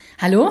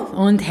Hallo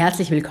und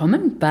herzlich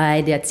willkommen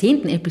bei der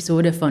 10.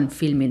 Episode von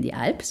Film in die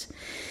Alps.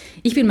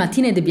 Ich bin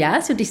Martina de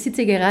Biasi und ich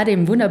sitze gerade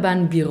im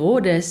wunderbaren Büro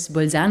des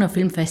Bolzano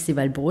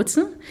Filmfestival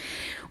Bozen.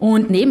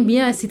 Und neben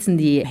mir sitzen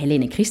die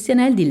Helene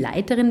Christianel, die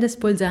Leiterin des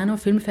Bolzano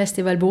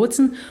Filmfestival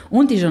Bozen,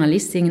 und die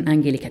Journalistin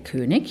Angelika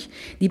König,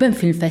 die beim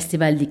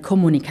Filmfestival die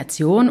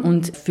Kommunikation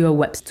und für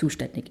Webs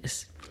zuständig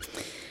ist.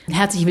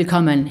 Herzlich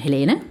willkommen,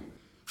 Helene.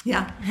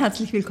 Ja,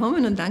 herzlich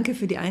willkommen und danke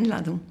für die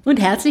Einladung.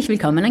 Und herzlich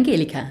willkommen,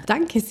 Angelika.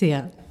 Danke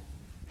sehr.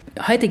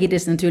 Heute geht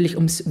es natürlich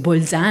ums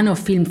Bolzano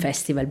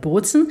Filmfestival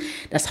Bozen,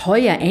 das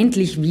heuer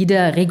endlich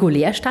wieder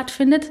regulär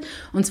stattfindet,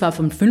 und zwar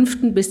vom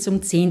 5. bis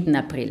zum 10.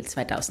 April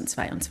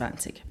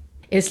 2022.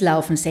 Es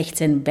laufen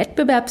 16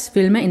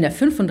 Wettbewerbsfilme in der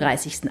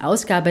 35.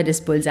 Ausgabe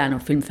des Bolzano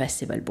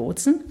Filmfestival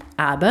Bozen,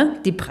 aber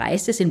die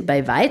Preise sind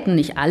bei weitem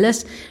nicht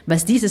alles,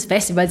 was dieses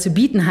Festival zu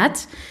bieten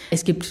hat.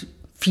 Es gibt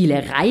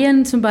viele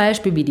Reihen zum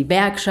Beispiel, wie die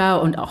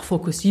Bergschau und auch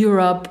Focus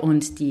Europe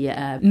und die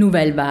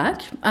Nouvelle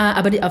Vague.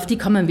 Aber auf die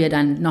kommen wir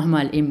dann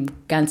nochmal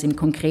ganz im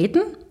Konkreten.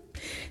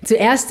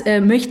 Zuerst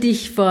möchte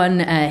ich von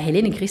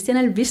Helene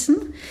Christianel wissen.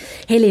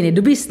 Helene,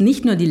 du bist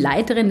nicht nur die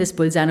Leiterin des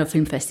Bolzano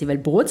Filmfestival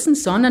Bozen,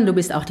 sondern du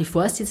bist auch die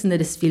Vorsitzende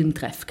des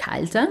Filmtreff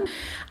Kaltern.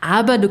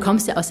 Aber du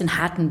kommst ja aus den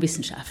harten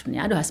Wissenschaften.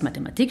 Ja? Du hast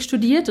Mathematik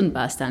studiert und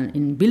warst dann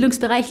im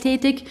Bildungsbereich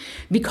tätig.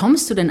 Wie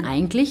kommst du denn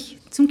eigentlich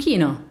zum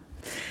Kino?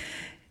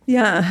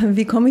 Ja,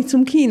 wie komme ich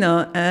zum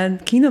Kino?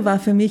 Kino war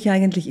für mich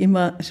eigentlich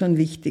immer schon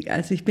wichtig.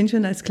 Also ich bin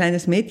schon als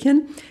kleines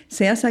Mädchen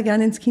sehr, sehr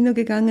gerne ins Kino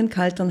gegangen.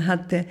 Kaltern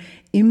hatte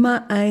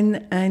immer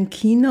ein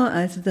Kino,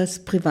 also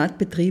das privat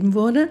betrieben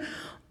wurde.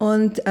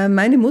 Und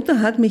meine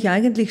Mutter hat mich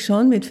eigentlich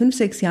schon mit 5,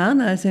 6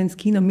 Jahren also ins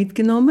Kino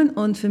mitgenommen.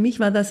 Und für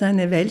mich war das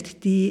eine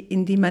Welt,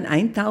 in die man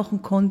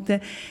eintauchen konnte,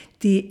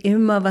 die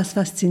immer was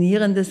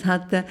Faszinierendes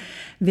hatte.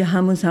 Wir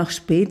haben uns auch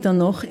später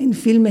noch in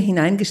Filme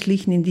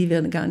hineingeschlichen, in die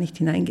wir gar nicht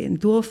hineingehen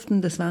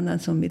durften. Das war dann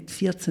so mit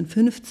 14,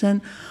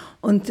 15.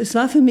 Und es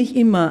war für mich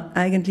immer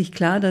eigentlich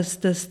klar, dass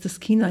das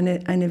Kino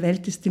eine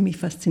Welt ist, die mich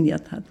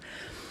fasziniert hat.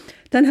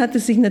 Dann hat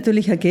es sich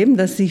natürlich ergeben,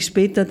 dass ich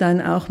später dann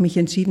auch mich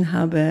entschieden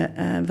habe,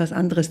 was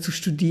anderes zu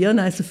studieren.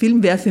 Also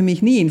Film wäre für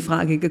mich nie in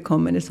Frage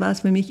gekommen. Es war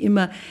für mich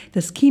immer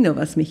das Kino,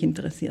 was mich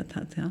interessiert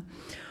hat. Ja.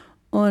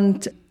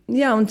 Und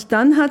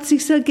dann hat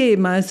sich's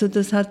ergeben. Also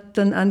das hat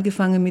dann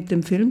angefangen mit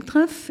dem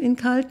Filmtreff in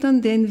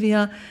Kaltern, den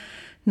wir,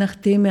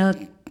 nachdem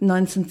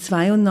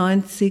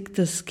 1992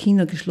 das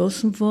Kino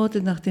geschlossen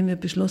wurde, nachdem wir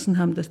beschlossen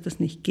haben, dass das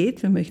nicht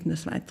geht, wir möchten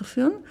das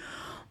weiterführen.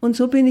 Und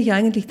so bin ich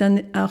eigentlich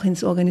dann auch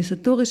ins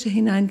Organisatorische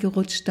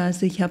hineingerutscht.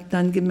 Also ich habe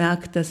dann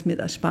gemerkt, dass mir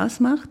das Spaß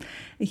macht.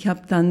 Ich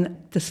habe dann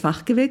das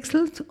Fach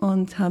gewechselt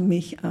und habe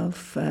mich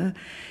auf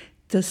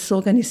das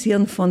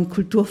Organisieren von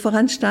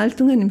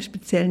Kulturveranstaltungen, im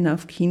Speziellen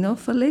auf Kino,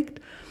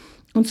 verlegt.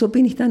 Und so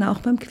bin ich dann auch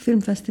beim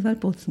Filmfestival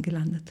Bozen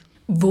gelandet.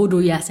 Wo du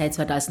ja seit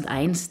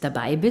 2001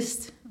 dabei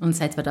bist und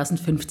seit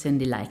 2015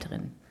 die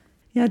Leiterin.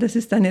 Ja, das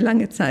ist eine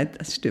lange Zeit,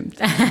 das stimmt.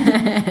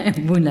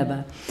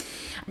 Wunderbar.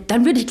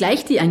 Dann würde ich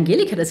gleich die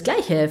Angelika das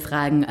Gleiche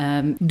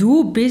fragen.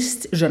 Du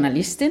bist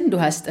Journalistin, du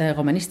hast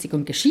Romanistik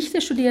und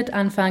Geschichte studiert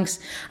anfangs,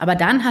 aber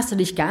dann hast du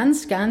dich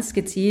ganz, ganz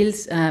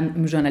gezielt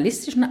im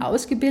Journalistischen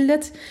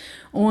ausgebildet.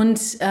 Und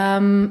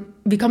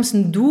wie kommst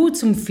denn du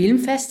zum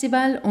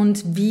Filmfestival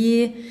und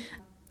wie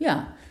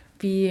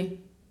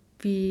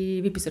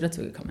bist du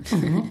dazu gekommen?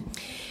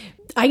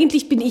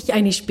 Eigentlich bin ich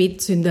eine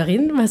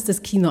Spätzünderin, was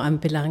das Kino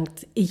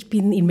anbelangt. Ich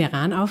bin in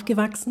Meran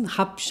aufgewachsen,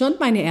 habe schon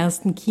meine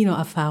ersten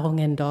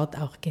Kinoerfahrungen dort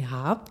auch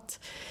gehabt.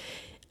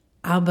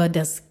 Aber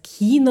das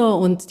Kino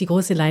und die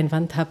große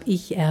Leinwand habe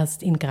ich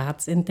erst in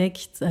Graz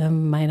entdeckt,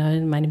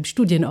 meinem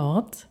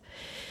Studienort,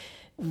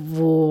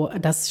 wo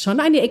das schon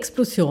eine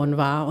Explosion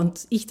war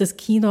und ich das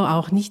Kino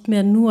auch nicht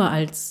mehr nur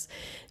als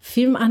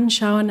Film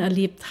anschauen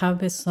erlebt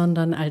habe,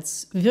 sondern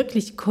als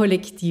wirklich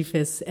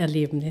kollektives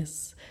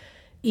Erlebnis.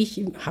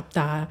 Ich habe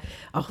da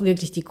auch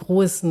wirklich die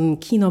großen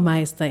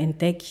Kinomeister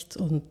entdeckt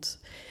und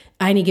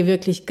einige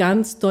wirklich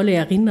ganz tolle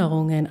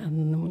Erinnerungen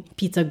an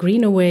Peter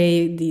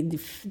Greenaway, die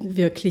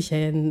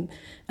wirklichen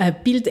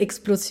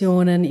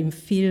Bildexplosionen im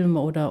Film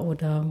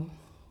oder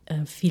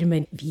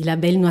Filme wie La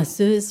Belle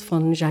Noiseuse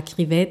von Jacques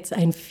Rivette,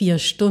 ein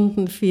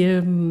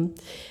 4-Stunden-Film.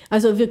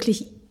 Also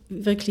wirklich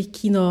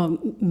Kino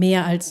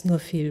mehr als nur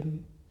Film.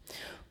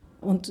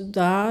 Und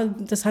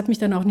das hat mich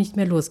dann auch nicht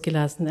mehr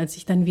losgelassen. Als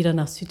ich dann wieder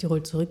nach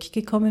Südtirol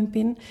zurückgekommen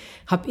bin,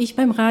 habe ich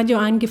beim Radio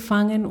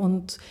angefangen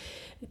und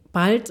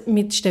bald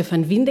mit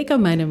Stefan Windecker,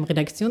 meinem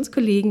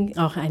Redaktionskollegen,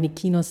 auch eine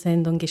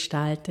Kinosendung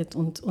gestaltet.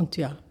 Und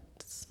ja,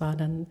 das war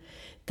dann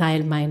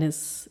Teil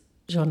meines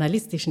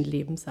journalistischen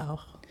Lebens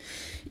auch.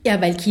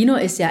 Ja, weil Kino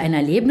ist ja ein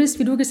Erlebnis,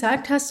 wie du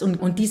gesagt hast.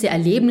 Und diese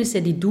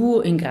Erlebnisse, die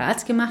du in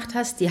Graz gemacht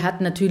hast, die hat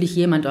natürlich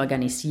jemand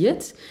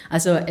organisiert.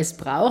 Also es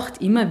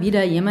braucht immer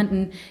wieder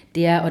jemanden,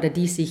 der oder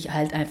die sich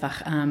halt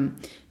einfach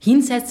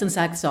hinsetzt und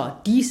sagt, so,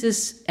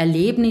 dieses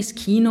Erlebnis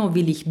Kino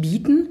will ich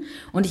bieten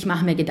und ich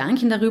mache mir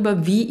Gedanken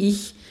darüber, wie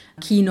ich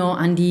Kino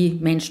an die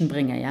Menschen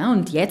bringe. Ja?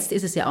 Und jetzt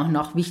ist es ja auch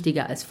noch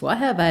wichtiger als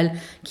vorher, weil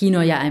Kino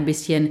ja ein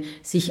bisschen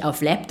sich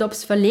auf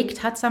Laptops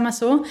verlegt hat, sagen wir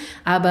so.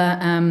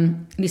 Aber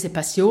diese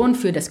Passion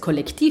für das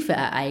kollektive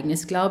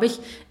Ereignis, glaube ich,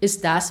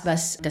 ist das,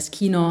 was das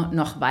Kino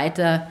noch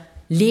weiter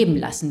leben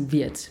lassen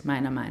wird,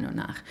 meiner Meinung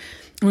nach.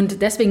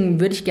 Und deswegen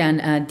würde ich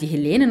gern die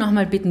Helene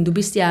nochmal bitten, du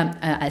bist ja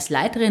als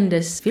Leiterin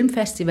des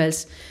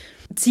Filmfestivals,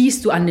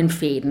 ziehst du an den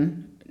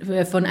Fäden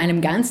von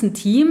einem ganzen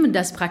Team,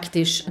 das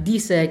praktisch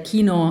diese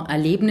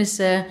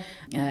Kinoerlebnisse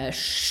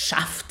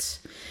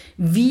schafft.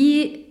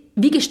 Wie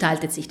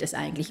gestaltet sich das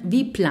eigentlich?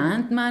 Wie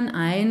plant man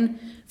ein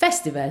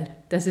Festival?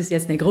 Das ist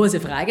jetzt eine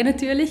große Frage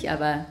natürlich,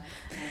 aber...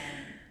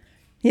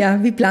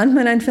 Ja, wie plant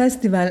man ein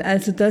Festival?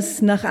 Also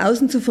das nach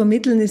außen zu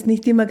vermitteln ist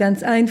nicht immer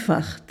ganz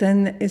einfach,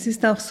 denn es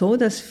ist auch so,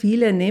 dass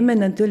viele nehmen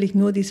natürlich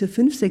nur diese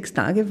 5-6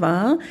 Tage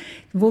wahr,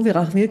 wo wir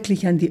auch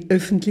wirklich an die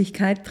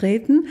Öffentlichkeit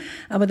treten,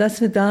 aber dass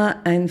wir da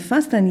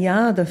fast ein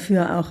Jahr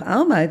dafür auch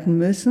arbeiten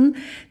müssen,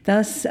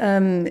 das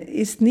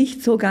ist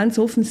nicht so ganz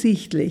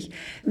offensichtlich.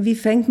 Wie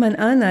fängt man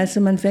an? Also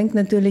man fängt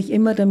natürlich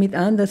immer damit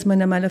an, dass man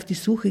einmal auf die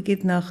Suche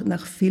geht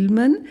nach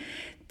Filmen,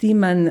 die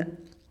man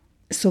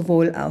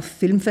sowohl auf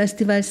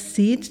Filmfestivals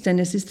sieht, denn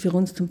es ist für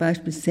uns zum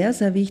Beispiel sehr,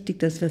 sehr wichtig,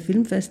 dass wir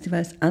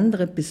Filmfestivals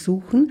andere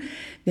besuchen.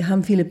 Wir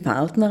haben viele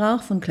Partner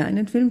auch von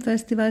kleinen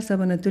Filmfestivals,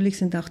 aber natürlich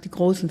sind auch die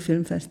großen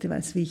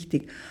Filmfestivals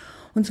wichtig.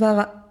 Und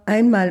zwar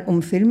einmal,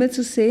 um Filme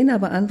zu sehen,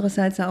 aber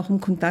andererseits auch,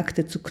 um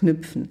Kontakte zu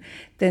knüpfen.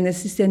 Denn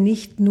es ist ja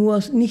nicht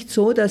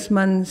so, dass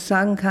man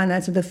sagen kann,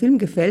 also der Film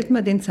gefällt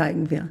mir, den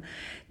zeigen wir.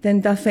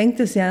 Denn da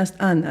fängt es ja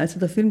erst an. Also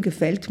der Film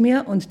gefällt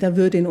mir und der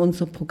würde in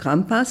unser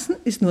Programm passen,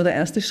 ist nur der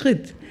erste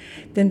Schritt.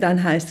 Denn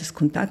dann heißt es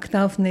Kontakt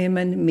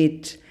aufnehmen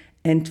mit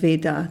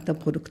entweder der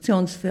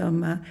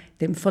Produktionsfirma,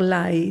 dem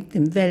Verleih,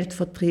 dem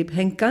Weltvertrieb.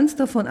 Hängt ganz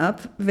davon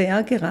ab,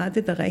 wer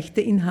gerade der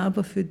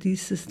Rechteinhaber für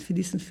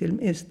diesen Film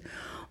ist.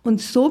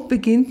 Und so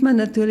beginnt man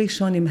natürlich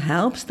schon im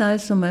Herbst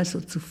also mal so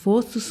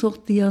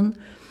vorzusortieren.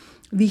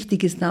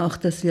 Wichtig ist auch,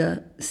 dass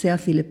wir sehr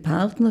viele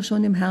Partner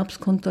schon im Herbst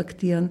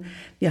kontaktieren.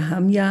 Wir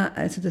haben ja,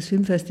 also das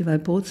Filmfestival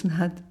Bozen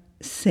hat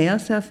sehr,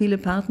 sehr viele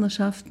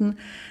Partnerschaften,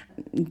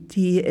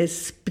 die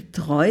es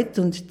betreut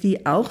und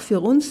die auch für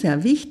uns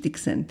sehr wichtig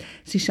sind.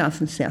 Sie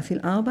schaffen sehr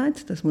viel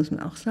Arbeit, das muss man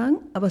auch sagen,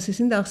 aber sie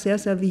sind auch sehr,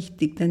 sehr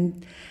wichtig, denn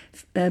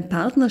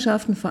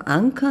Partnerschaften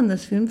verankern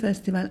das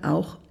Filmfestival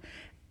auch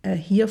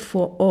hier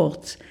vor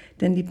Ort,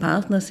 denn die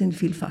Partner sind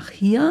vielfach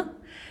hier.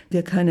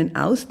 Wir können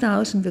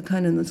austauschen, wir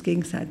können uns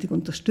gegenseitig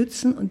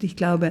unterstützen und ich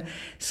glaube,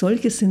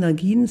 solche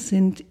Synergien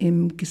sind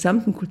im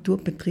gesamten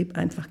Kulturbetrieb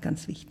einfach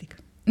ganz wichtig.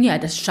 Ja,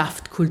 das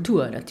schafft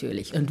Kultur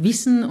natürlich und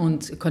Wissen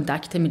und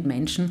Kontakte mit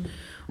Menschen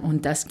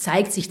und das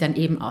zeigt sich dann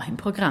eben auch im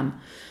Programm.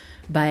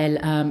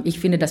 Weil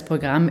ich finde, das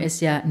Programm ist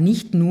ja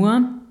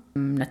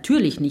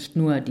natürlich nicht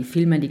nur die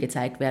Filme, die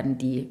gezeigt werden,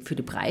 die für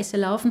die Preise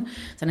laufen,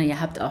 sondern ihr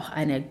habt auch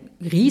eine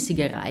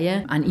riesige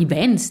Reihe an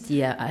Events, die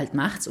ihr halt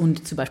macht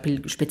und zum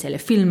Beispiel spezielle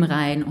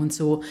Filmreihen und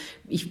so.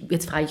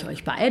 Jetzt frage ich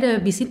euch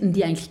beide, wie sind denn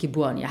die eigentlich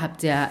geboren? Ihr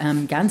habt ja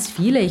ganz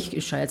viele,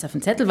 ich schaue jetzt auf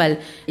den Zettel, weil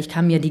ich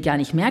kann mir die gar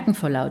nicht merken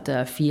vor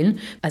lauter vielen.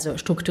 Also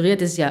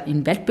strukturiert ist ja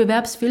in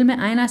Wettbewerbsfilme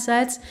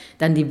einerseits,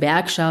 dann die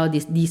Werkschau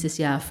dieses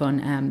Jahr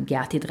von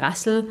Gerti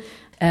Drassel.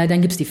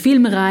 Dann gibt es die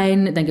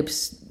Filmreihen, dann gibt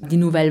es die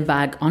Nouvelle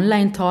Vague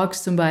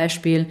Online-Talks zum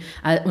Beispiel.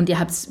 Und ihr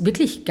habt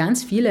wirklich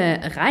ganz viele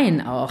Reihen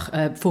auch.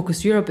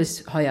 Focus Europe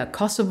ist heuer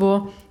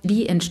Kosovo.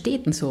 Wie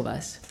entsteht denn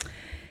sowas?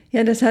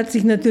 Ja, das hat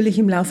sich natürlich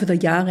im Laufe der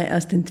Jahre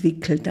erst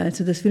entwickelt.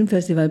 Also das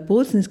Filmfestival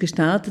Bozen ist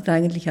gestartet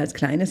eigentlich als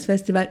kleines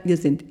Festival.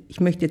 Ich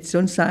möchte jetzt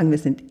schon sagen, wir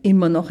sind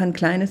immer noch ein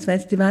kleines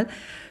Festival.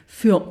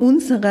 Für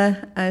unsere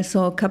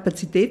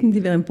Kapazitäten,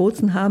 die wir in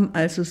Bozen haben,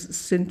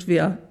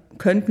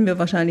 könnten wir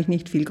wahrscheinlich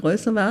nicht viel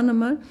größer werden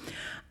einmal,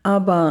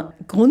 aber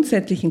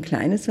grundsätzlich ein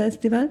kleines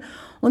Festival.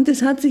 Und es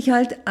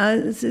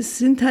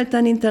sind halt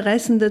dann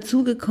Interessen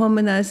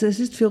dazugekommen. Also es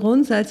ist für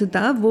uns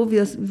da, wo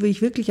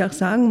ich wirklich auch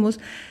sagen muss,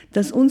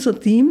 dass unser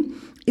Team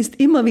ist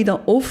immer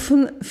wieder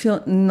offen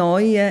für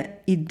neue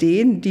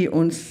Ideen, die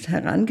uns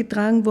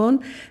herangetragen wurden.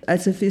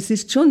 Also es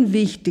ist schon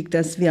wichtig,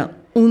 dass wir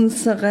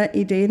unsere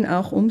Ideen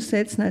auch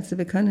umsetzen. Also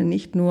wir können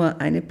nicht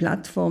nur eine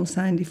Plattform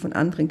sein, die von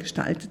anderen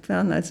gestaltet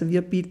werden. Also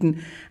wir bieten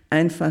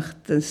einfach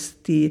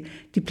die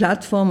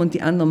Plattform und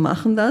die anderen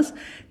machen das.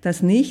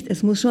 Das nicht.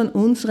 Es muss schon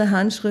unsere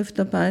Handschrift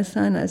dabei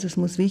sein. Also es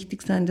muss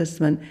wichtig sein, dass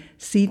man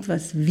sieht,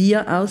 was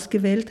wir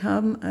ausgewählt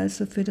haben,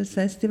 also für das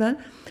Festival.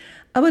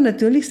 Aber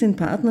natürlich sind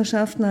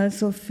Partnerschaften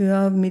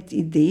mit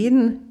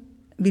Ideen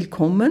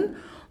willkommen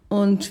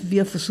und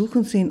wir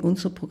versuchen sie in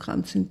unser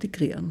Programm zu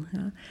integrieren.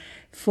 Ja.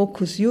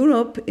 Focus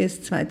Europe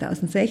ist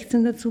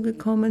 2016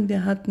 dazugekommen.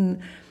 Wir hatten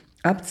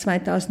ab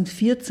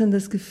 2014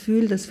 das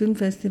Gefühl, das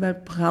Filmfestival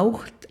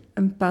braucht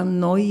ein paar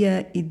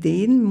neue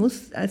Ideen.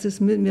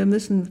 Wir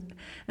müssen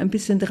ein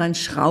bisschen daran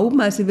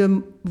schrauben. Also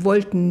wir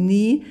wollten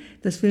nie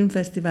das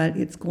Filmfestival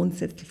jetzt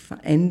grundsätzlich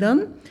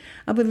verändern,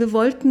 aber wir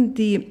wollten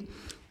die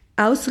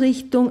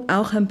Ausrichtung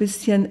auch ein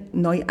bisschen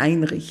neu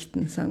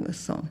einrichten, sagen wir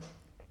es so.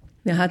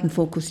 Wir hatten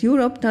Focus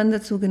Europe dann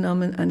dazu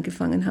genommen,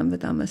 angefangen haben wir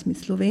damals mit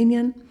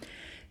Slowenien.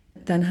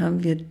 Dann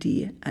haben wir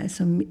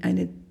also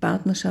eine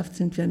Partnerschaft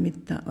sind wir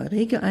mit der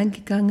Euregio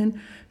eingegangen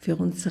für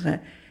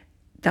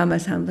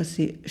damals haben wir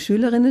sie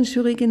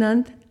Schülerinnen-Jury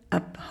genannt,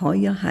 ab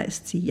heuer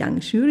heißt sie Young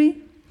Jury.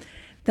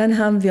 Dann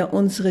haben wir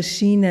unsere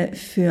Schiene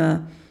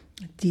für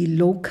die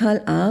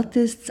Local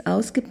Artists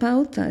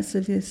ausgebaut.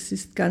 Also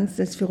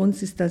für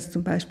uns ist das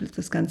zum Beispiel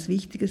etwas ganz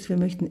Wichtiges. Wir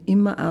möchten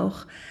immer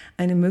auch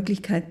eine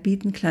Möglichkeit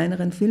bieten,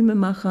 kleineren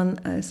Filmemachern,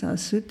 also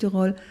aus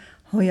Südtirol,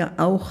 heuer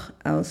auch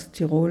aus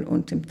Tirol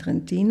und dem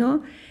Trentino,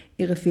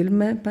 ihre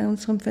Filme bei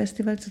unserem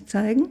Festival zu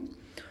zeigen.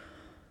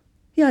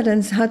 Ja,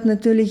 dann hat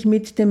natürlich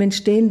mit dem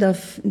Entstehen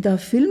der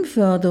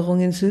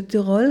Filmförderung in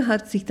Südtirol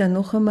hat sich dann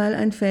noch einmal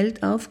ein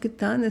Feld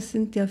aufgetan. Es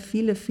sind ja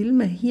viele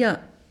Filme hier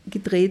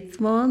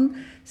gedreht worden.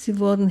 Sie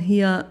wurden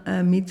hier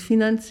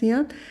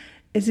mitfinanziert.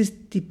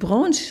 Die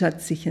Branche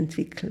hat sich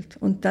entwickelt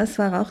und das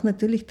war auch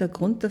natürlich der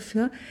Grund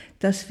dafür,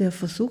 dass wir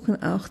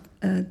versuchen auch,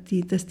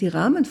 dass die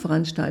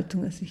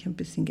Rahmenveranstaltungen sich ein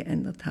bisschen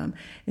geändert haben.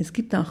 Es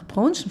gibt auch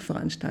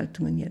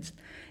Branchenveranstaltungen jetzt.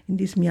 In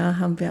diesem Jahr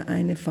haben wir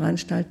eine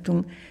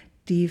Veranstaltung,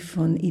 die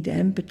von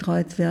IDM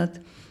betreut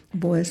wird,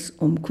 wo es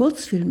um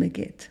Kurzfilme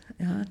geht,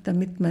 ja,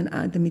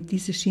 damit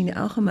diese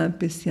Schiene auch einmal ein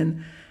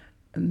bisschen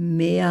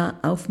mehr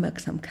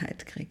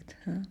Aufmerksamkeit kriegt.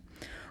 Ja.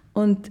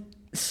 Und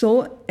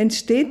so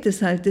entsteht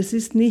es halt. Das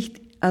ist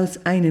nicht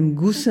aus einem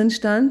Guss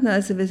entstanden.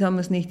 Also wir haben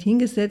uns nicht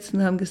hingesetzt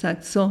und haben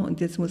gesagt, so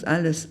und jetzt muss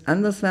alles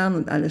anders werden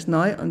und alles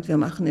neu und wir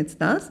machen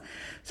jetzt das,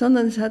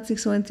 sondern es hat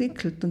sich so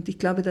entwickelt und ich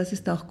glaube, das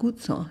ist auch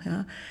gut so.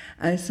 Ja.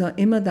 Also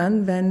immer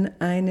dann, wenn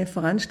eine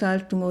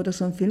Veranstaltung oder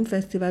so ein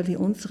Filmfestival wie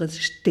unseres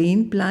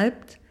stehen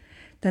bleibt,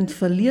 dann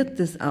verliert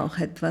es auch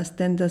etwas,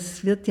 denn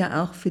das wird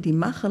ja auch für die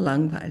Macher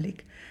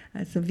langweilig.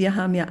 Also wir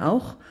haben ja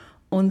auch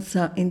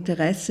unser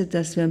Interesse,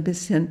 dass wir ein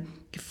bisschen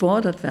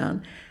gefordert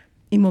werden.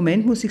 Im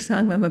Moment muss ich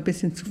sagen, wir haben ein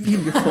bisschen zu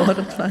viel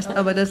gefordert fast,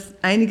 aber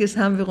einiges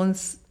haben wir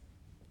uns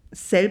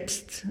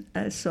selbst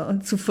also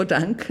zu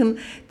verdanken,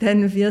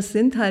 denn wir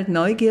sind halt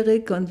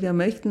neugierig und wir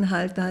möchten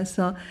halt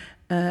also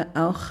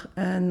auch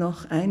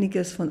noch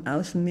einiges von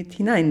außen mit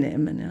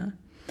hineinnehmen. Ja.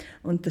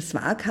 Und das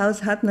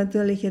Waghaus hat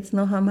natürlich jetzt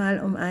noch einmal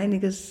um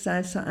einiges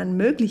also an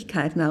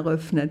Möglichkeiten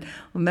eröffnet.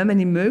 Und wenn man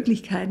die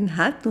Möglichkeiten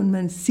hat und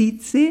man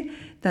sieht sie,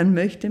 dann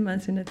möchte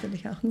man sie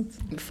natürlich auch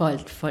nutzen.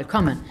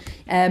 Vollkommen.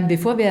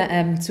 Bevor wir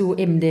zu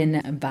eben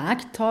den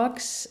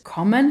Wag-Talks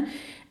kommen,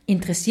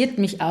 interessiert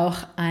mich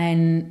auch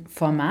ein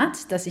Format,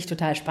 das ich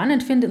total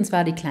spannend finde, und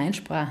zwar die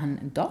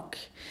Kleinsprachen-Doc.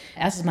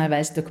 Erstens mal,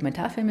 weil es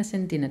Dokumentarfilme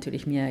sind, die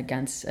natürlich mir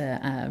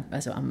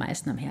also am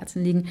meisten am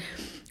Herzen liegen.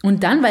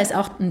 Und dann, weil es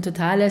auch ein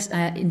totales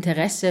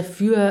Interesse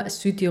für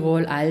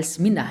Südtirol als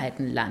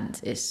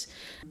Minderheitenland ist.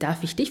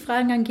 Darf ich dich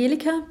fragen,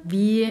 Angelika,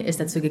 wie es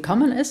dazu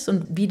gekommen ist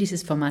und wie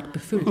dieses Format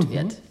befüllt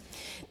wird?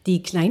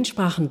 Die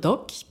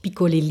Kleinsprachen-Doc,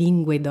 Piccole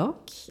Lingue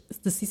Doc,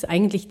 das ist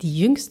eigentlich die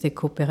jüngste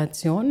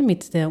Kooperation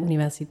mit der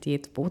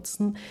Universität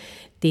Bozen,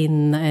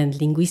 den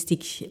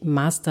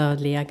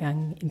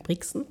Linguistik-Master-Lehrgang in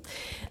Brixen.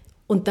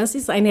 Und das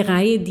ist eine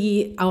Reihe,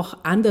 die auch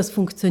anders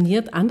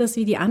funktioniert, anders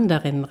wie die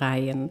anderen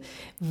Reihen,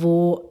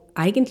 wo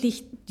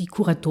eigentlich die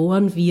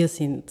Kuratoren wir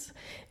sind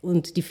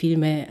und die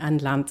Filme an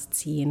Land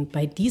ziehen.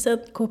 Bei dieser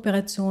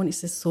Kooperation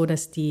ist es so,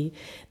 dass die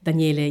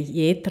Daniele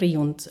Jetri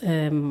und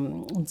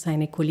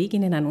seine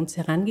Kolleginnen an uns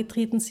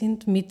herangetreten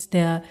sind mit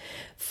der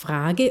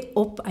Frage,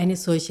 ob eine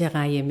solche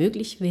Reihe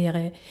möglich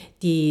wäre,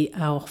 die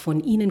auch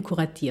von ihnen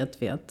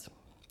kuratiert wird.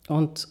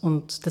 Und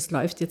das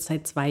läuft jetzt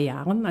seit 2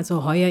 Jahren,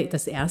 also heuer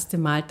das erste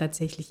Mal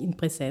tatsächlich in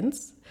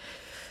Präsenz.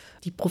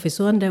 Die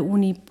Professoren der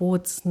Uni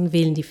Bozen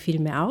wählen die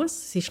Filme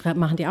aus, sie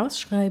machen die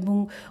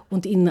Ausschreibung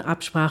und in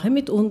Absprache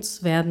mit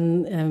uns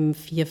werden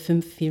 4,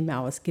 5 Filme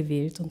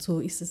ausgewählt und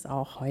so ist es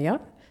auch heuer.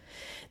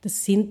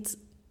 Das sind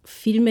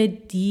Filme,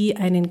 die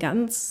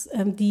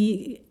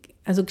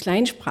also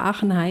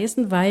Kleinsprachen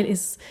heißen, weil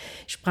es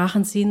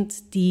Sprachen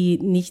sind, die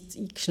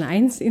nicht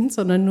Schneien sind,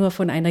 sondern nur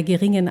von einer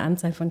geringen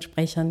Anzahl von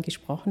Sprechern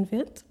gesprochen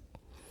wird.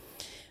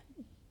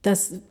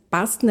 Das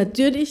passt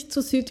natürlich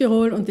zu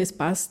Südtirol und es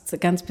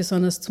passt ganz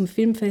besonders zum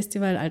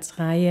Filmfestival als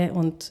Reihe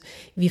und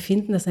wir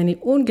finden das eine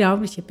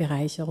unglaubliche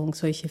Bereicherung,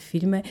 solche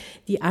Filme,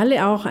 die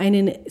alle auch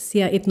einen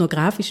sehr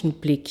ethnografischen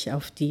Blick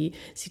auf die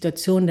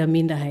Situation der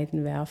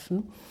Minderheiten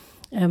werfen,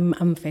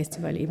 am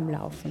Festival eben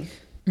laufen.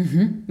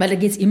 Mhm. Weil da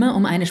geht es immer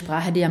um eine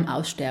Sprache, die am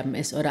Aussterben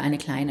ist oder eine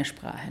kleine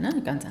Sprache,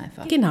 ne? Ganz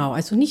einfach. Genau,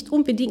 also nicht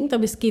unbedingt,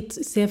 aber es geht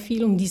sehr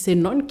viel um diese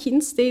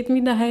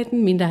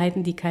Non-Kin-State-Minderheiten,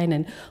 Minderheiten, die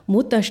keinen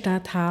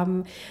Mutterstaat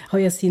haben.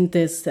 Heuer sind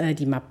es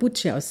die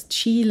Mapuche aus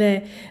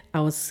Chile,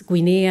 aus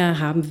Guinea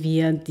haben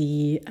wir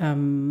die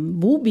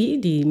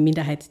Bubi, die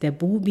Minderheit der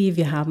Bubi,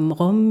 wir haben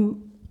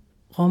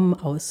Rom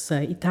aus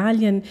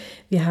Italien,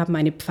 wir haben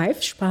eine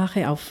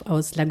Pfeifsprache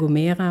aus La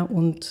Gomera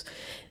und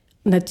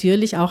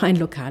natürlich auch ein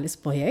lokales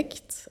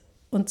Projekt,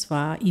 und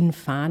zwar in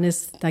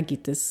Fanes,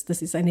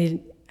 das ist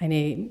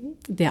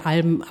der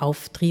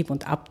Almauftrieb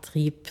und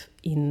Abtrieb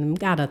im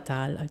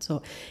Gardatal,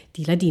 also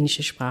die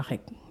ladinische Sprache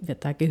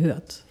wird da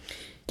gehört.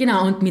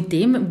 Genau, und mit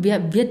dem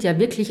wird ja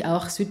wirklich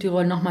auch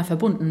Südtirol nochmal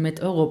verbunden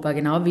mit Europa,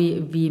 genau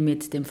wie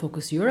mit dem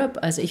Focus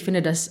Europe. Also ich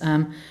finde das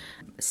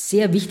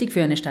sehr wichtig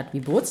für eine Stadt wie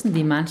Bozen,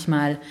 die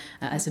manchmal,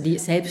 also die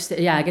selbst,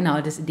 ja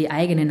genau, die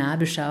eigene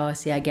Nabelschau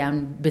sehr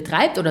gern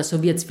betreibt oder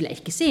so wird es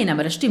vielleicht gesehen,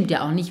 aber das stimmt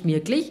ja auch nicht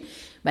wirklich,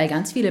 weil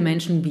ganz viele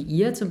Menschen wie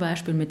ihr zum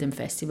Beispiel mit dem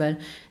Festival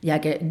ja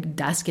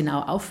das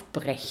genau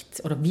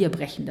aufbrecht oder wir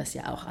brechen das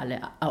ja auch alle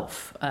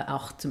auf,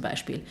 auch zum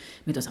Beispiel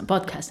mit unserem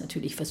Podcast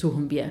natürlich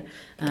versuchen wir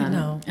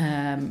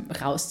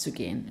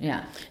rauszugehen.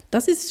 Ja.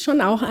 Das ist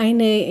schon auch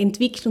eine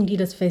Entwicklung, die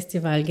das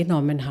Festival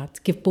genommen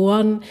hat.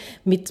 Geboren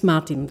mit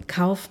Martin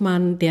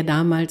Kaufmann, der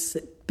damals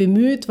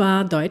bemüht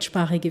war,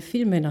 deutschsprachige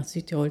Filme nach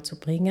Südtirol zu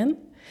bringen.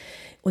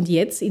 Und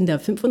jetzt in der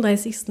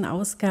 35.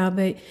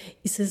 Ausgabe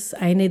ist es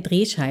eine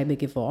Drehscheibe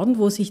geworden,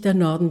 wo sich der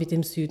Norden mit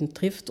dem Süden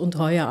trifft und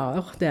heuer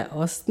auch der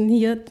Osten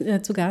hier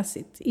zu Gast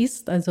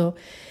ist. Also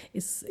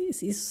es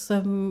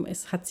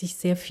hat sich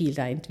sehr viel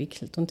da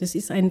entwickelt und es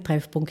ist ein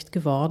Treffpunkt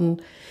geworden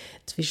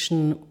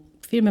zwischen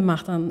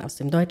Filmemachern aus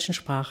dem deutschen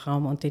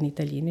Sprachraum und dem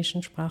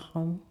italienischen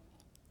Sprachraum.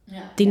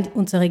 Ja, den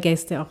unsere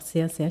Gäste auch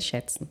sehr, sehr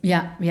schätzen.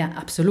 Ja,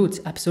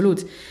 absolut,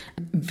 absolut.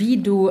 Wie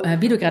du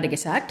gerade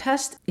gesagt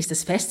hast, ist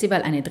das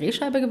Festival eine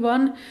Drehscheibe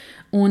geworden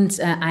und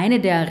eine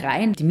der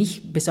Reihen, die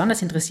mich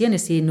besonders interessieren,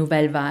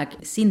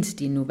 sind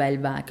die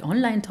Nouvelle Vague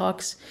Online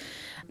Talks.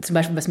 Zum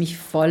Beispiel, was mich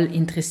voll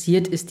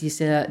interessiert, ist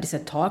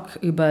dieser Talk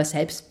über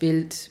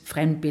Selbstbild,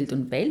 Fremdbild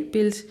und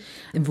Weltbild,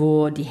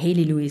 wo die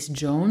Hayley Louise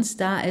Jones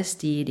da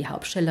ist, die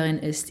Hauptstellerin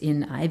ist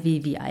in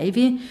Ivy wie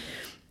Ivy,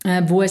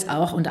 wo es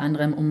auch unter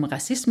anderem um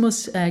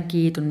Rassismus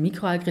geht und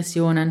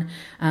Mikroaggressionen.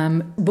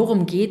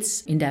 Worum geht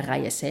es in der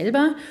Reihe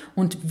selber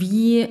und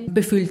wie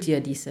befüllt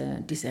ihr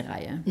diese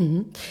Reihe?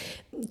 Mhm.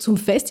 Zum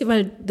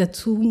Festival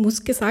dazu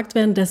muss gesagt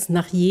werden, dass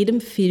nach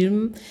jedem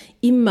Film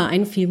immer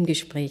ein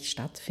Filmgespräch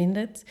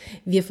stattfindet.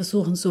 Wir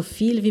versuchen so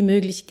viel wie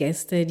möglich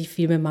Gäste, die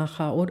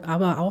Filmemacher,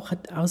 aber auch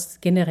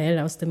generell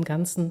aus dem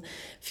ganzen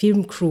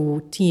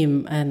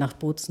Filmcrew-Team nach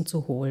Bozen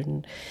zu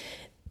holen.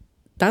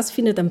 Das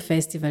findet am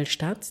Festival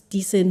statt.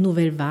 Diese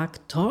Nouvelle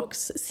Vague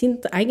Talks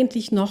sind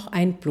eigentlich noch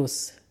ein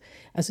Plus.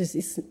 Also es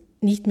ist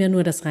nicht mehr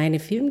nur das reine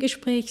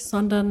Filmgespräch,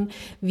 sondern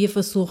wir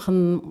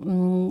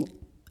versuchen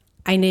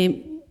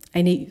eine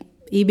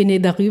Ebene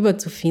darüber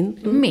zu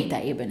finden.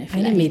 Metaebene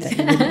vielleicht. Eine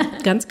Metaebene,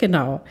 ganz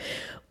genau.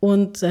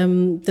 Und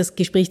das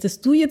Gespräch,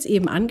 das du jetzt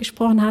eben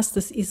angesprochen hast,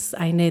 das ist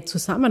eine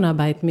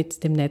Zusammenarbeit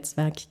mit dem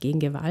Netzwerk gegen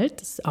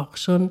Gewalt. Das ist auch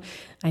schon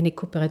eine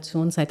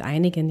Kooperation seit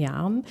einigen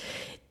Jahren,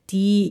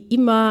 die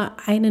immer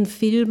einen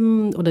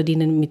Film oder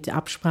denen mit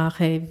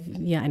Absprache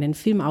wir einen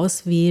Film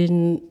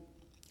auswählen,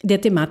 der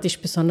thematisch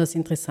besonders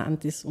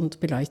interessant ist und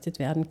beleuchtet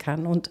werden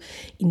kann. Und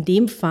in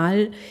dem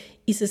Fall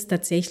ist es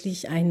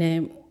tatsächlich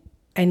ein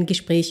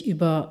Gespräch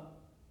über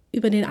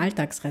den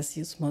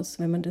Alltagsrassismus,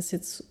 wenn man das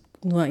jetzt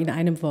nur in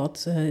einem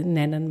Wort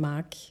nennen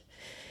mag,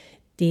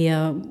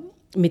 der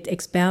mit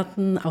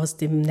Experten aus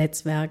dem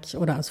Netzwerk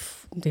oder aus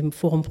dem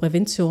Forum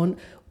Prävention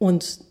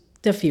und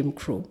der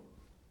Filmcrew.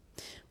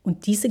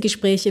 Und diese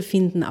Gespräche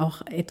finden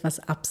auch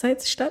etwas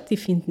abseits statt. Die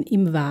finden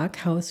im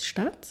Waaghaus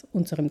statt,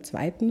 unserer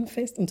zweiten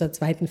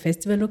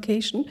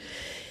Festival-Location,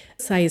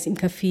 sei es im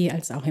Café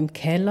als auch im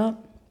Keller,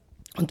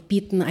 und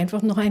bieten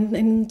einfach noch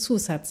einen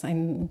Zusatz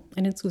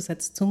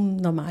zum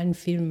normalen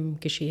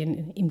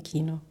Filmgeschehen im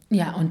Kino.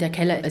 Ja, und der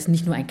Keller ist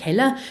nicht nur ein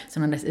Keller,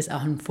 sondern das ist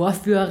auch ein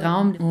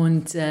Vorführraum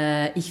und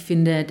ich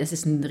finde, das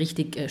ist ein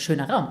richtig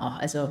schöner Raum auch.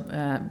 Also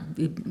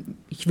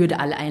ich würde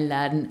alle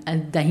einladen,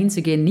 dahin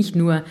zu gehen, nicht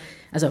nur,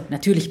 also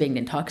natürlich wegen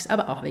den Talks,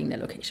 aber auch wegen der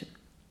Location.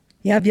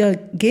 Ja, wir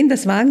gehen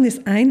das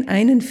Wagnis ein,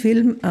 einen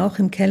Film auch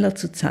im Keller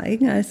zu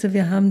zeigen. Also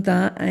wir haben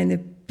da eine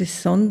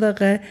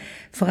besondere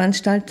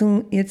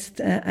Veranstaltung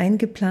jetzt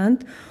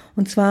eingeplant.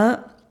 Und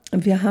zwar,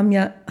 wir haben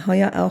ja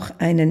heuer auch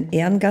einen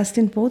Ehrengast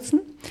in Bozen.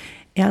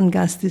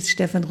 Ehrengast ist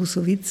Stefan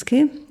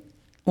Rusowitzki,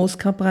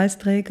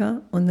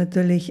 Oscar-Preisträger und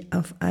natürlich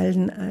auf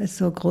allen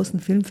großen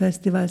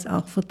Filmfestivals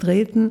auch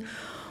vertreten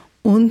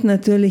und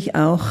natürlich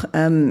auch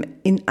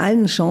in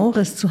allen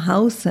Genres zu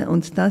Hause.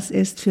 Und das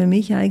ist für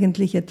mich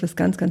eigentlich etwas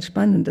ganz, ganz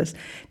Spannendes.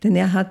 Denn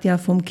er hat ja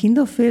vom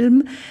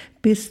Kinderfilm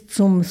bis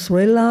zum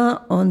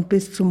Thriller und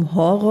bis zum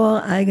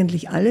Horror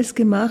eigentlich alles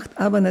gemacht,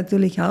 aber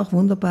natürlich auch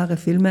wunderbare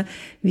Filme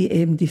wie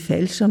eben Die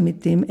Fälscher,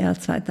 mit dem er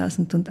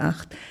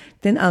 2008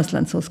 den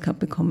Auslands-Oscar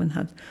bekommen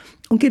hat.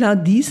 Und genau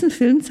diesen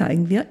Film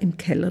zeigen wir im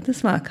Keller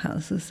des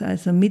Waaghauses,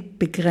 also mit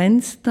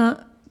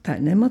begrenzter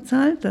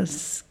Teilnehmerzahl,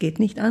 das geht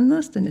nicht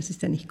anders, denn es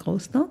ist ja nicht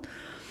groß dort.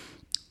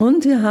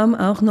 Und wir haben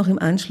auch noch im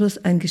Anschluss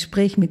ein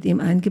Gespräch mit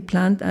ihm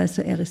eingeplant,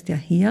 also er ist ja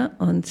hier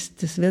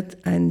und das wird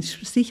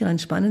sicher ein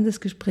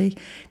spannendes Gespräch,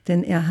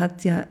 denn er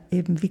hat ja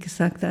eben, wie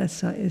gesagt,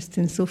 also er ist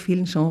in so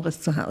vielen Genres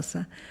zu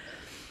Hause.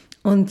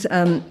 Und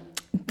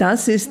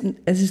es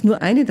ist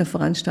nur eine der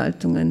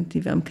Veranstaltungen,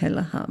 die wir im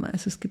Keller haben.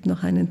 Also es gibt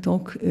noch einen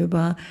Talk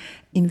über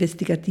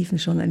investigativen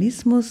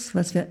Journalismus,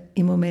 was wir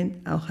im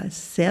Moment auch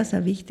als sehr,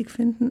 sehr wichtig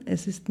finden.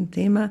 Es ist ein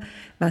Thema,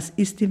 was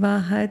ist die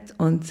Wahrheit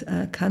und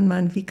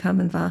wie kann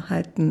man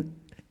Wahrheiten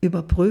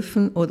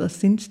überprüfen oder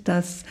sind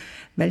das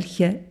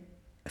welche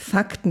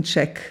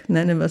Faktencheck,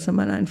 nennen wir es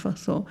einmal einfach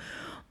so.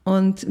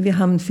 Und wir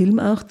haben einen Film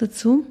auch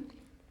dazu.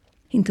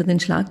 hinter den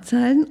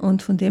Schlagzeilen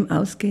und von dem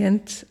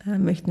ausgehend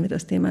möchten wir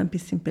das Thema ein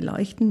bisschen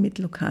beleuchten mit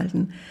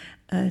lokalen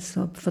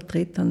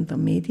Vertretern der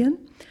Medien.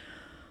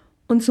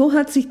 Und so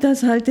hat sich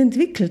das halt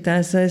entwickelt.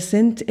 Also es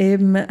sind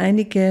eben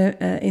einige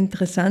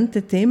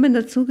interessante Themen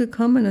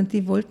dazugekommen und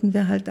die wollten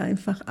wir halt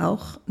einfach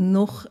auch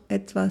noch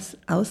etwas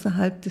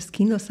außerhalb des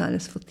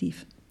Kinosaales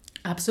vertiefen.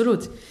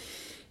 Absolut.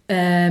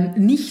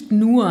 Nicht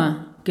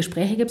nur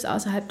Gespräche gibt es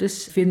außerhalb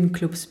des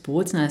Filmclubs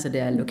Bozen, also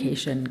der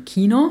Location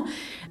Kino.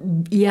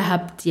 Ihr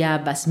habt ja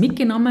was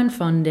mitgenommen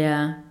von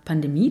der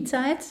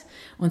Pandemiezeit.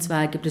 Und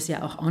zwar gibt es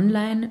ja auch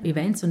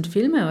Online-Events und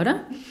Filme,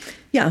 oder?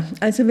 Ja,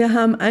 also wir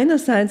haben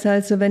einerseits,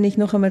 also wenn ich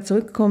noch einmal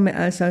zurückkomme,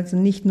 also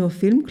nicht nur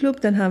Filmclub,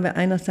 dann haben wir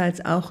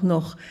einerseits auch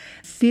noch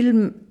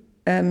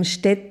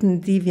Filmstätten,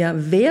 die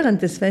wir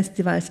während des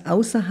Festivals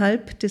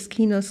außerhalb des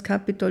Kinos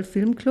Capitol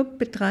Filmclub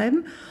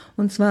betreiben.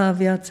 Und zwar,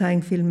 wir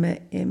zeigen Filme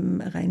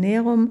im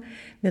Rheinerum,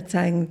 wir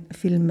zeigen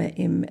Filme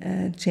im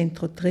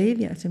Centro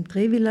Trevi, also im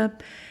Trevi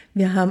Lab.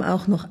 Wir haben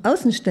auch noch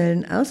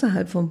Außenstellen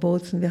außerhalb von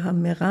Bozen. Wir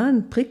haben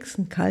Meran,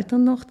 Brixen,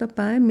 Kaltern noch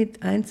dabei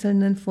mit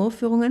einzelnen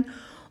Vorführungen.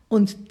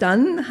 Und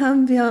dann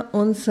haben wir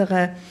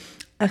unsere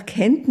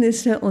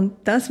Erkenntnisse und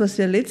das, was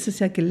wir letztes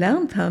Jahr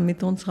gelernt haben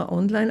mit unserer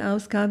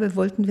Online-Ausgabe,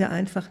 wollten wir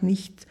einfach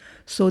nicht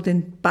so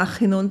den Bach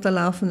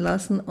hinunterlaufen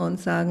lassen und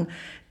sagen,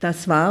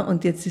 das war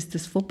und jetzt ist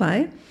es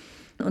vorbei.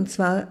 Und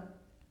zwar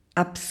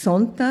ab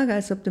Sonntag,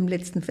 also ab dem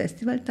letzten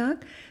Festivaltag,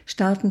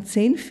 starten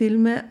 10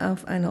 Filme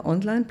auf einer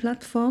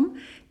Online-Plattform,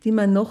 die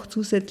man noch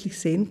zusätzlich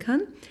sehen kann.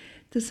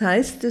 Das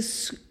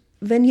heißt,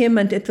 wenn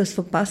jemand etwas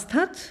verpasst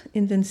hat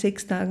in den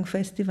 6 Tagen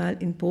Festival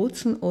in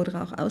Bozen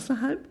oder auch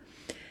außerhalb,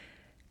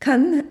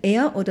 kann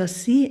er oder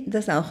sie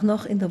das auch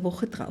noch in der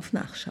Woche drauf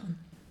nachschauen.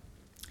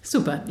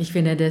 Super, ich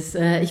finde das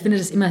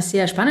immer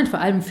sehr spannend,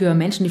 vor allem für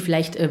Menschen, die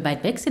vielleicht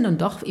weit weg sind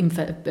und doch eben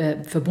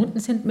verbunden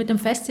sind mit dem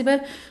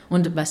Festival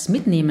und was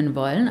mitnehmen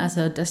wollen.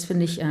 Also das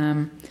finde ich,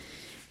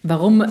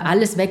 warum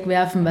alles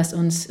wegwerfen, was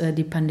uns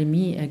die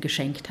Pandemie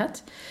geschenkt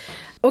hat.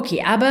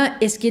 Okay, aber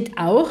es geht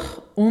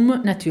auch um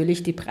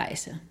natürlich die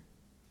Preise.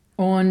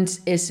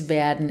 Und es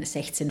werden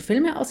 16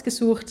 Filme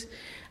ausgesucht,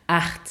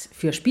 8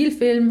 für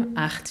Spielfilm,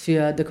 8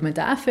 für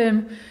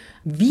Dokumentarfilm.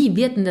 Wie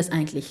wird denn das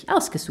eigentlich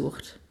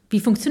ausgesucht? Wie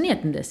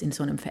funktioniert denn das in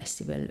so einem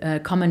Festival?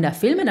 Kommen da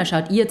Filme, da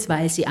schaut ihr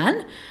 2 sie an,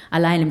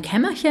 allein im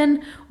Kämmerchen?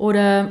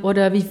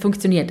 Oder wie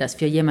funktioniert das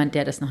für jemand,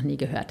 der das noch nie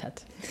gehört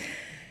hat?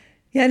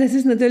 Ja, das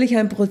ist natürlich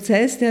ein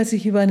Prozess, der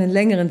sich über einen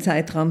längeren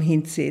Zeitraum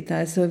hinzieht.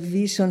 Also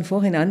wie schon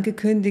vorhin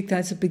angekündigt,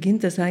 also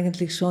beginnt das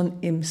eigentlich schon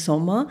im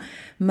Sommer.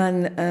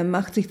 Man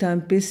macht sich da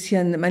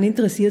man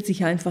interessiert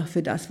sich einfach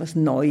für das, was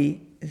neu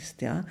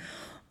ist, ja.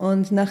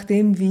 Und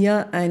nachdem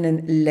wir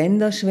einen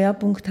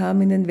Länderschwerpunkt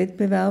haben in den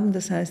Wettbewerben,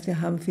 das heißt,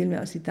 wir haben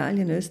Filme aus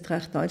Italien,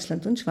 Österreich,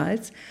 Deutschland und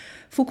Schweiz,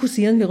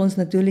 fokussieren wir uns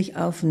natürlich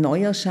auf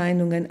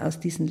Neuerscheinungen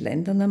aus diesen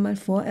Ländern einmal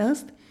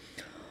vorerst.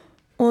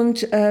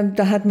 Und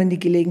da hat man die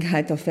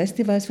Gelegenheit, auf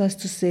Festivals was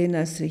zu sehen.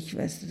 Also ich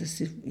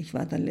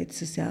war dann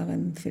letztes Jahr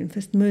im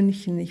Filmfest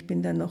München, ich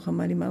bin dann noch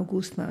einmal im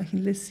August, war ich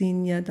in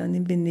Lesina, dann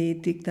in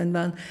Venedig,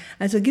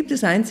 also gibt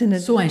es einzelne...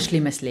 So ein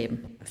schlimmes Leben.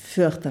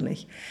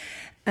 Fürchterlich.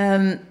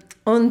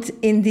 Und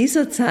in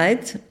dieser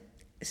Zeit,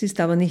 es ist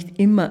aber nicht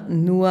immer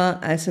nur,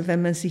 also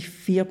wenn man sich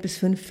 4 bis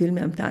 5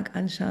 Filme am Tag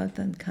anschaut,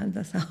 dann kann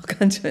das auch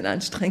ganz schön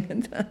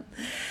anstrengend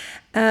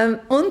werden.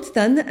 Und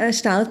dann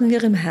starten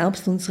wir im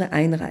Herbst unsere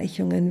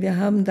Einreichungen. Wir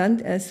haben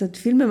dann, also die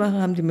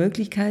Filmemacher haben die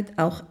Möglichkeit,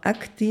 auch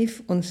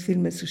aktiv uns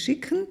Filme zu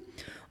schicken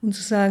und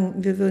zu sagen,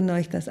 wir würden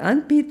euch das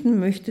anbieten,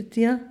 möchtet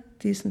ihr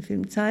diesen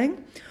Film zeigen?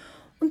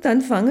 Und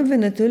dann fangen wir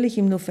natürlich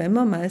im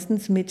November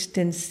meistens mit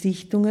den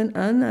Sichtungen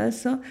an.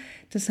 Also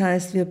das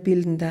heißt, wir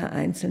bilden da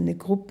einzelne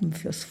Gruppen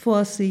fürs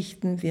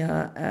Vorsichten.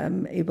 Wir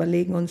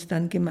überlegen uns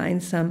dann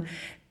gemeinsam,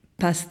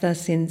 passt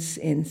das ins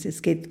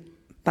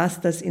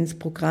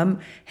Programm,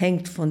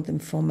 hängt von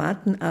den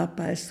Formaten ab.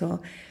 Also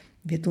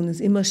wir tun es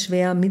immer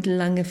schwer,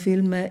 mittellange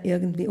Filme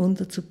irgendwie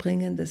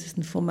unterzubringen. Das ist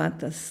ein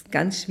Format, das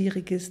ganz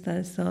schwierig ist,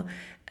 also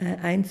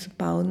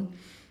einzubauen.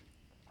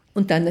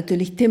 Und dann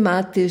natürlich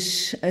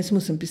thematisch, es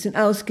muss ein bisschen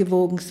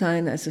ausgewogen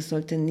sein, also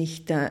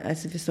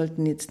wir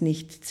sollten jetzt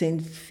nicht 10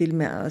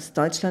 Filme aus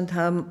Deutschland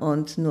haben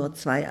und nur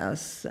 2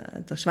 aus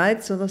der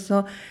Schweiz oder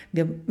so.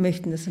 Wir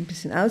möchten das ein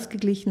bisschen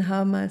ausgeglichen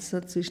haben, also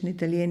zwischen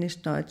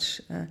Italienisch,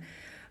 Deutsch,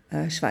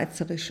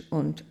 Schweizerisch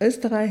und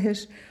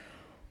Österreichisch.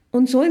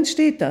 Und so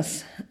entsteht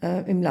das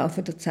im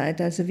Laufe der Zeit.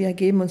 Also wir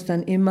geben uns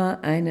dann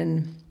immer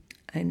einen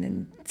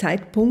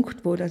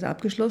Zeitpunkt, wo das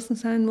abgeschlossen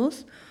sein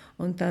muss.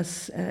 Und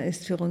das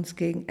ist für uns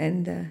gegen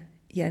Ende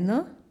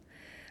Jänner.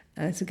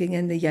 Also gegen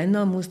Ende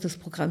Jänner muss das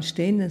Programm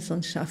stehen, denn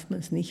sonst schafft man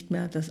es nicht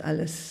mehr, das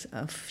alles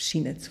auf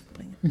Schiene zu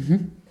bringen.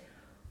 Mhm.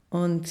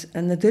 Und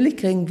natürlich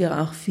kriegen wir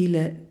auch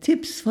viele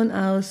Tipps von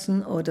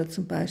außen oder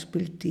zum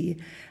Beispiel die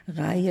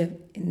Reihe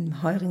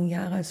im heurigen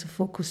Jahr, also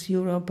Focus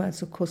Europe,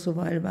 also Kosovo,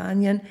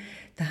 Albanien.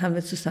 Da haben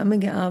wir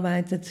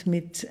zusammengearbeitet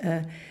mit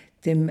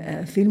dem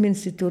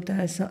Filminstitut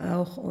also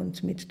auch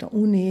und mit der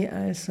Uni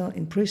also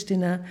in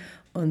Pristina.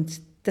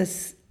 Und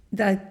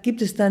da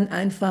gibt es dann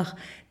einfach,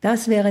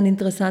 das wäre ein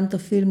interessanter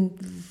Film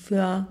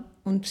für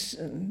und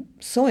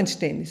so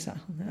entstehen die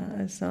Sachen. Ja,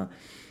 also,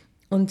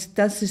 und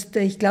das ist,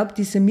 ich glaube,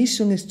 diese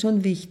Mischung ist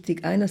schon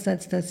wichtig.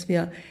 Einerseits, dass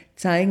wir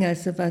zeigen,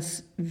 also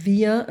was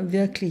wir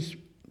wirklich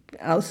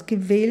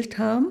ausgewählt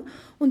haben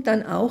und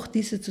dann auch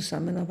diese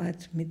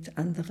Zusammenarbeit mit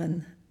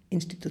anderen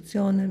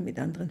Institutionen, mit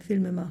anderen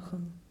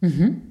Filmemachern.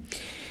 Mhm.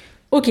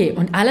 Okay,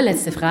 und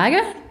allerletzte Frage.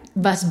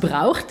 Was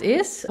braucht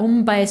es,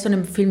 um bei so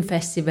einem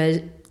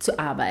Filmfestival zu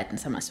arbeiten,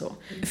 sagen wir so?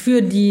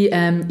 Für die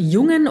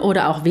jungen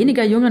oder auch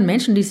weniger jungen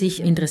Menschen, die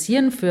sich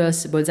interessieren für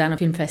das Bolzano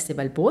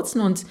Filmfestival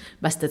Bozen und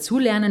was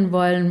dazulernen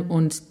wollen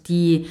und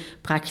die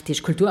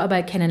praktisch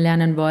Kulturarbeit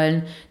kennenlernen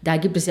wollen, da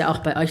gibt es ja auch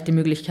bei euch die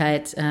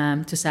Möglichkeit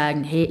zu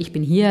sagen, hey, ich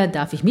bin hier,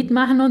 darf ich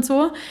mitmachen und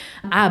so.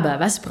 Aber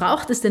was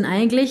braucht es denn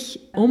eigentlich,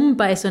 um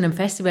bei so einem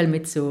Festival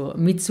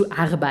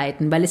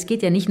mitzuarbeiten? Weil es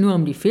geht ja nicht nur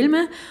um die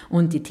Filme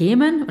und die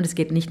Themen und es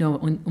geht nicht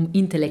nur um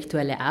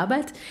intellektuelle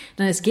Arbeit,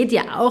 sondern es geht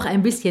ja auch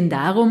ein bisschen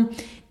darum,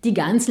 die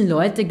ganzen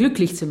Leute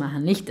glücklich zu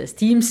machen, nicht das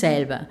Team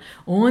selber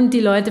und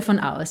die Leute von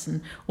außen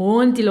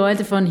und die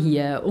Leute von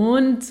hier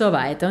und so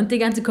weiter und die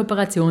ganzen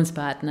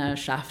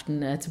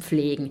Kooperationspartnerschaften zu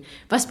pflegen.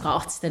 Was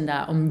braucht es denn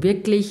da, um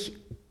wirklich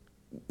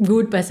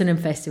gut bei so einem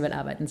Festival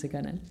arbeiten zu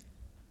können?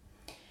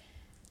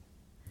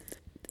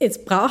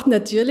 Es braucht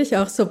natürlich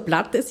auch, so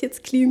platt es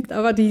jetzt klingt,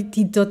 aber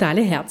die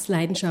totale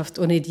Herzleidenschaft,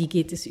 ohne die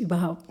geht es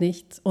überhaupt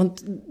nicht.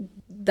 Und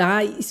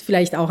da ist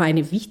vielleicht auch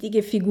eine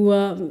wichtige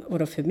Figur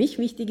oder für mich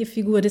wichtige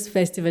Figur des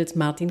Festivals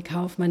Martin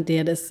Kaufmann,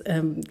 der das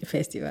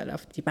Festival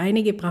auf die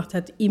Beine gebracht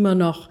hat, immer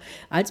noch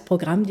als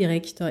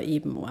Programmdirektor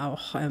eben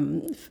auch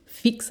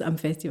fix am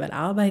Festival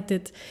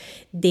arbeitet,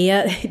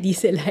 der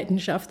diese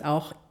Leidenschaft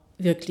auch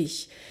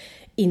wirklich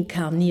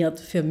inkarniert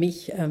für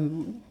mich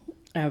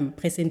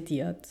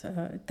präsentiert,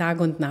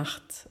 Tag und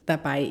Nacht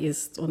dabei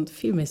ist und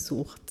Filme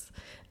sucht.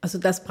 Also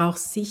das braucht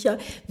sicher.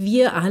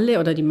 Wir alle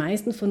oder die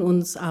meisten von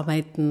uns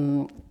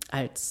arbeiten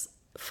als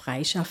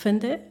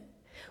Freischaffende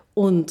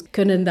und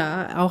können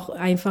da auch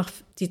einfach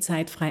die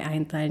Zeit frei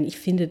einteilen. Ich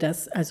finde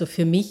das, also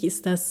für mich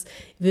ist das,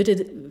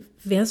 wäre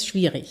es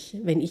schwierig,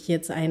 wenn ich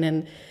jetzt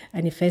eine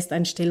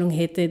Festanstellung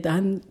hätte,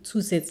 dann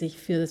zusätzlich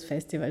für das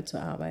Festival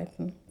zu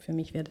arbeiten. Für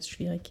mich wäre das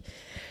schwierig.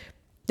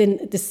 Denn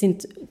das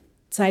sind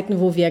Zeiten,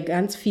 wo wir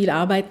ganz viel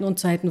arbeiten und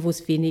Zeiten, wo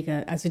es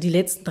weniger. Also die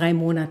letzten 3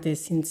 Monate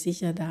sind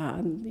sicher da.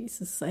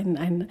 Es ist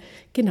ein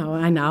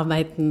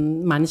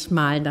Arbeiten,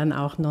 manchmal dann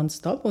auch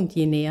nonstop. Und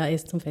je näher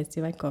es zum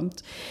Festival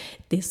kommt,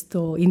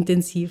 desto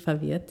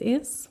intensiver wird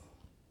es.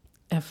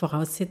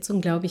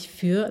 Voraussetzung, glaube ich,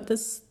 für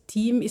das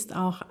Team ist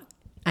auch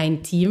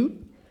ein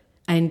Team,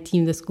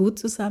 das gut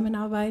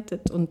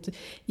zusammenarbeitet. Und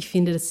ich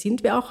finde, das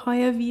sind wir auch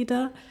heuer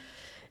wieder,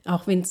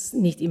 auch wenn es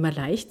nicht immer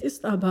leicht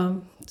ist,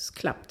 aber es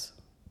klappt.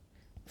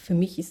 Für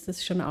mich ist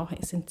das schon auch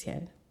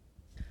essentiell.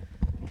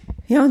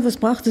 Ja, und was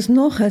braucht es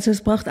noch? Also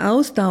es braucht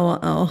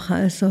Ausdauer auch,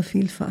 also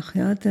vielfach,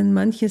 ja, denn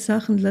manche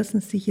Sachen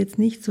lassen sich jetzt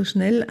nicht so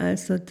schnell,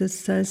 also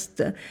das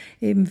heißt,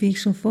 eben wie ich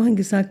schon vorhin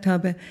gesagt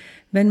habe,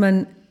 wenn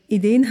man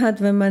Ideen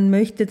hat, wenn man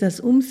möchte das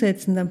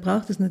umsetzen, dann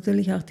braucht es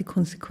natürlich auch die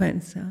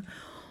Konsequenz, ja.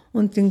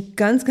 Und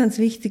ganz, ganz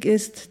wichtig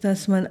ist,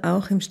 dass man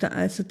auch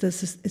es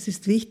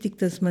ist wichtig,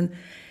 dass man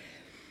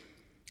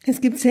es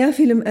gibt sehr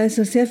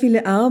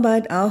viele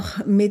Arbeit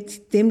auch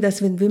mit dem,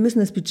 dass wir müssen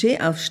das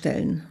Budget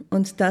aufstellen.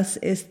 Und das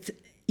ist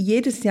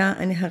jedes Jahr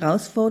eine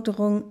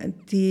Herausforderung,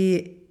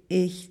 der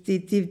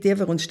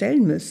wir uns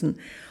stellen müssen.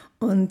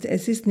 Und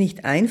es ist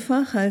nicht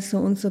einfach, also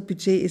unser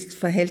Budget ist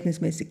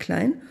verhältnismäßig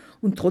klein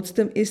und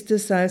trotzdem ist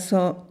es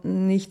also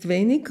nicht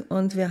wenig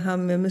und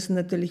wir müssen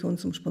natürlich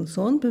uns um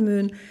Sponsoren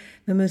bemühen,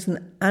 wir müssen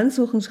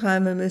Ansuchen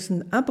schreiben, wir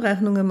müssen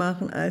Abrechnungen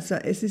machen, also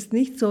es ist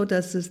nicht so,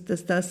 dass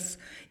das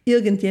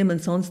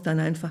irgendjemand sonst dann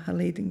einfach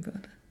erledigen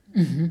würde.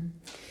 Mhm.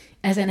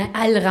 Also ein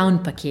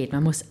Allround-Paket,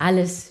 man muss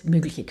alles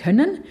Mögliche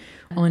können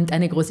und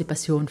eine große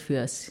Passion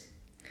fürs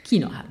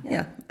Kino haben.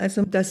 Ja,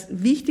 also das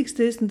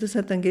Wichtigste ist, und das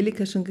hat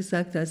Angelika schon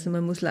gesagt, also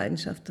man muss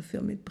Leidenschaft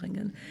dafür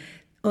mitbringen.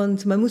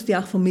 Und man muss die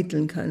auch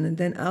vermitteln können,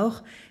 denn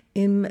auch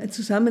im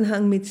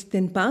Zusammenhang mit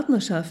den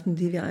Partnerschaften,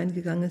 die wir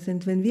eingegangen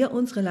sind, wenn wir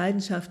unsere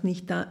Leidenschaft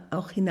nicht da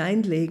auch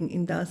hineinlegen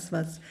in das,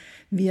 was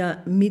wir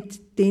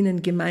mit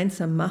denen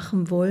gemeinsam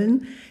machen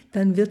wollen,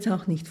 dann wird es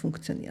auch nicht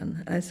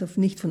funktionieren. Also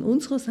nicht von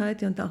unserer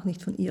Seite und auch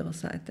nicht von ihrer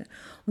Seite.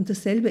 Und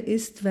dasselbe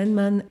ist, wenn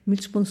man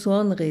mit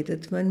Sponsoren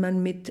redet, wenn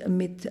man mit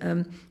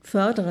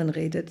Förderern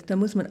redet, da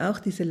muss man auch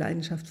diese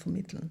Leidenschaft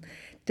vermitteln.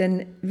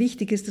 Denn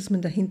wichtig ist, dass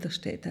man dahinter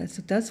steht.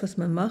 Also das, was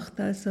man macht,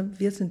 also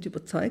wir sind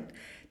überzeugt,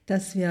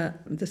 dass wir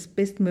das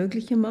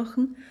Bestmögliche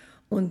machen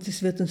und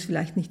es wird uns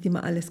vielleicht nicht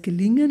immer alles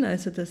gelingen.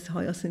 Also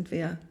heuer sind wir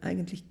ja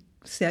eigentlich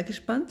sehr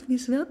gespannt, wie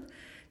es wird.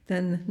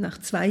 Denn nach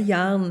 2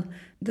 Jahren,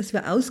 dass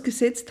wir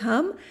ausgesetzt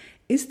haben,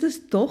 ist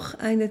es doch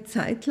eine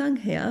Zeit lang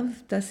her,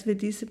 dass wir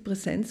diese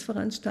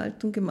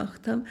Präsenzveranstaltung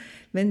gemacht haben.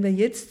 Wenn wir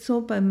jetzt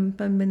so bei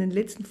den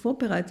letzten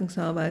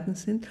Vorbereitungsarbeiten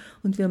sind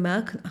und wir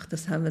merken,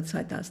 das haben wir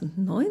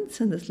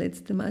 2019 das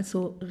letzte Mal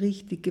so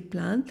richtig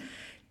geplant,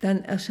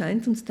 dann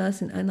erscheint uns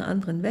das in einer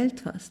anderen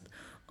Welt fast.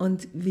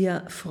 Und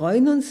wir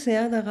freuen uns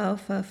sehr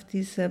darauf, auf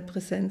diese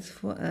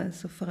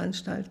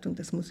Präsenzveranstaltung,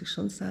 das muss ich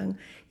schon sagen.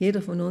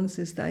 Jeder von uns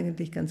ist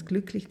eigentlich ganz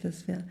glücklich,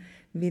 dass wir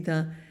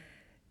wieder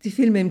die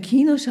Filme im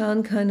Kino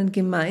schauen können,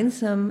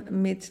 gemeinsam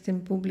mit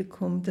dem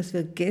Publikum, dass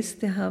wir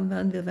Gäste haben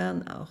werden. Wir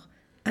werden auch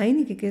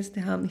einige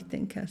Gäste haben. Ich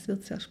denke, es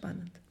wird sehr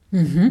spannend.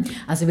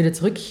 Also wieder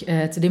zurück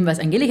zu dem, was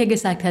Angelika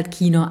gesagt hat,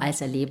 Kino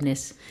als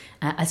Erlebnis,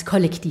 als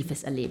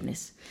kollektives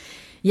Erlebnis.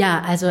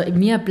 Ja, also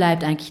mir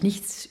bleibt eigentlich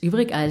nichts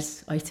übrig,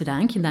 als euch zu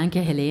danken.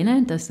 Danke,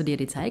 Helene, dass du dir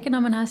die Zeit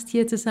genommen hast,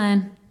 hier zu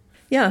sein.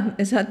 Ja,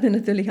 es hat mir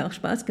natürlich auch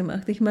Spaß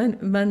gemacht. Ich meine,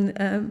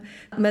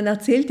 man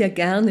erzählt ja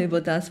gerne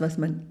über das, was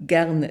man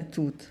gerne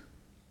tut.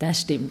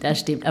 Das stimmt.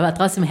 Aber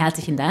trotzdem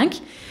herzlichen Dank.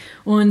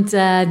 Und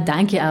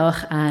danke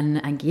auch an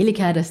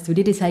Angelika, dass du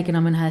dir die Zeit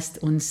genommen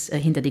hast, uns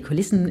hinter die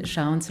Kulissen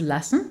schauen zu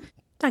lassen.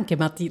 Danke,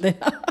 Martine.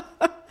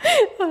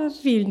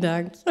 Vielen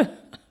Dank.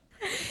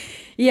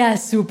 Ja,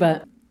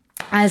 super.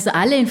 Also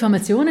alle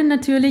Informationen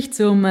natürlich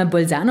zum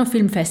Bolzano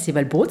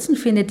Filmfestival Bozen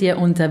findet ihr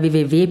unter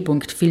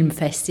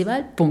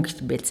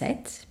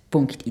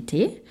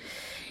www.filmfestival.bz.it.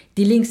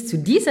 Die Links zu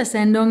dieser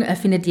Sendung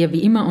findet ihr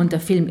wie immer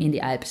unter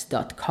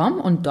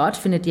filminthealps.com und dort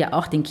findet ihr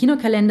auch den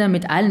Kinokalender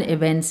mit allen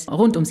Events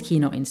rund ums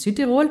Kino in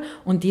Südtirol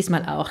und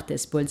diesmal auch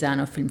des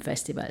Bolzano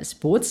Filmfestivals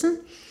Bozen.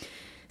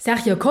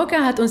 Sergio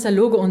Coca hat unser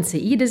Logo und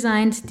CI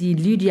designt, die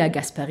Lydia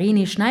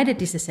Gasparini schneidet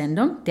diese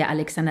Sendung, der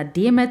Alexander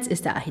Demetz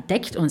ist der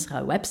Architekt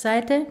unserer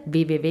Webseite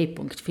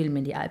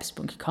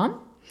www.filminthealps.com.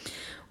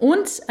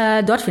 Und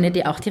dort findet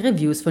ihr auch die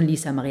Reviews von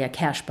Lisa Maria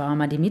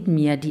Kerschbaumer, die mit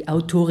mir die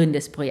Autorin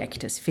des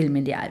Projektes Film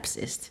in die Alps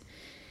ist.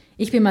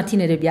 Ich bin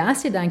Martine De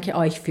Biasi, danke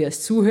euch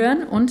fürs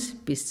Zuhören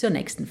und bis zur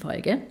nächsten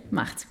Folge.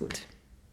 Macht's gut.